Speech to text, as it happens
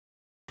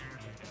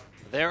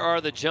There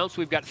are the jumps.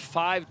 We've got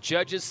 5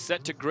 judges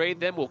set to grade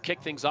them. We'll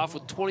kick things off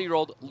with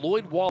 20-year-old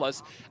Lloyd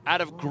Wallace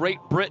out of Great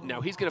Britain. Now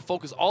he's going to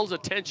focus all his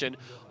attention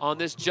on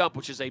this jump,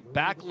 which is a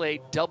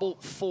back-laid double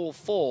full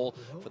for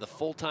the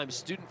full-time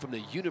student from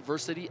the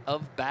University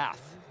of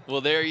Bath. Well,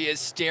 there he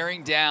is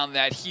staring down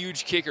that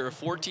huge kicker,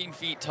 14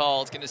 feet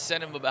tall. It's going to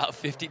send him about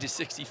 50 to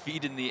 60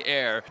 feet in the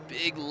air.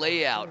 Big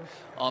layout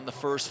on the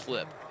first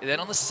flip. And then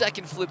on the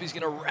second flip, he's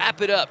going to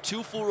wrap it up.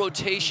 2 full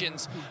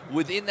rotations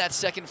within that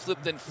second flip,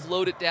 then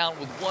float it down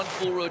with 1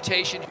 full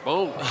rotation.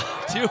 Boom,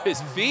 to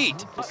his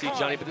feet. We'll see,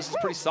 Johnny, but this is a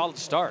pretty solid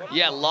start.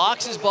 Yeah,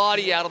 locks his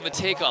body out on the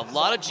takeoff. A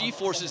lot of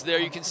G-forces there.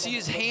 You can see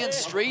his hands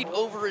straight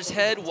over his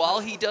head while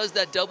he does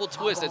that double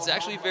twist. That's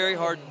actually very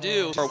hard to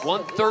do. For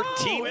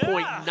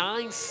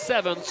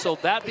 113.97, so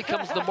that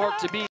becomes the mark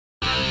to beat.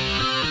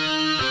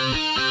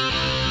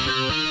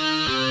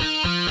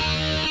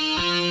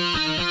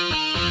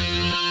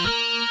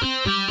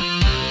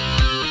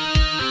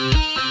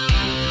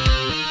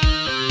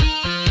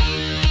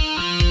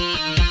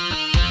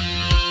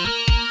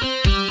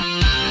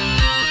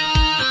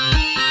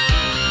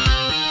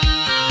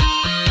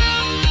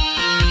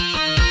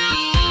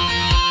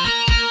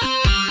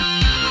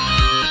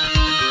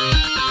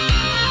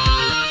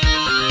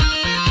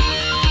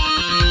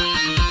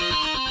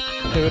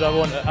 Who would I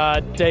want?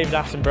 David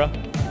Attenborough,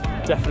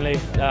 definitely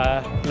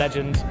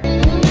legend.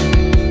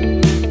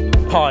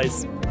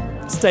 Pies,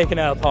 steak and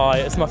ale pie,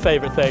 it's my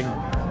favourite thing.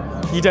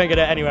 You don't get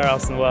it anywhere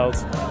else in the world.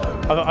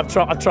 I've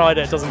tried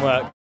it, it doesn't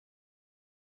work.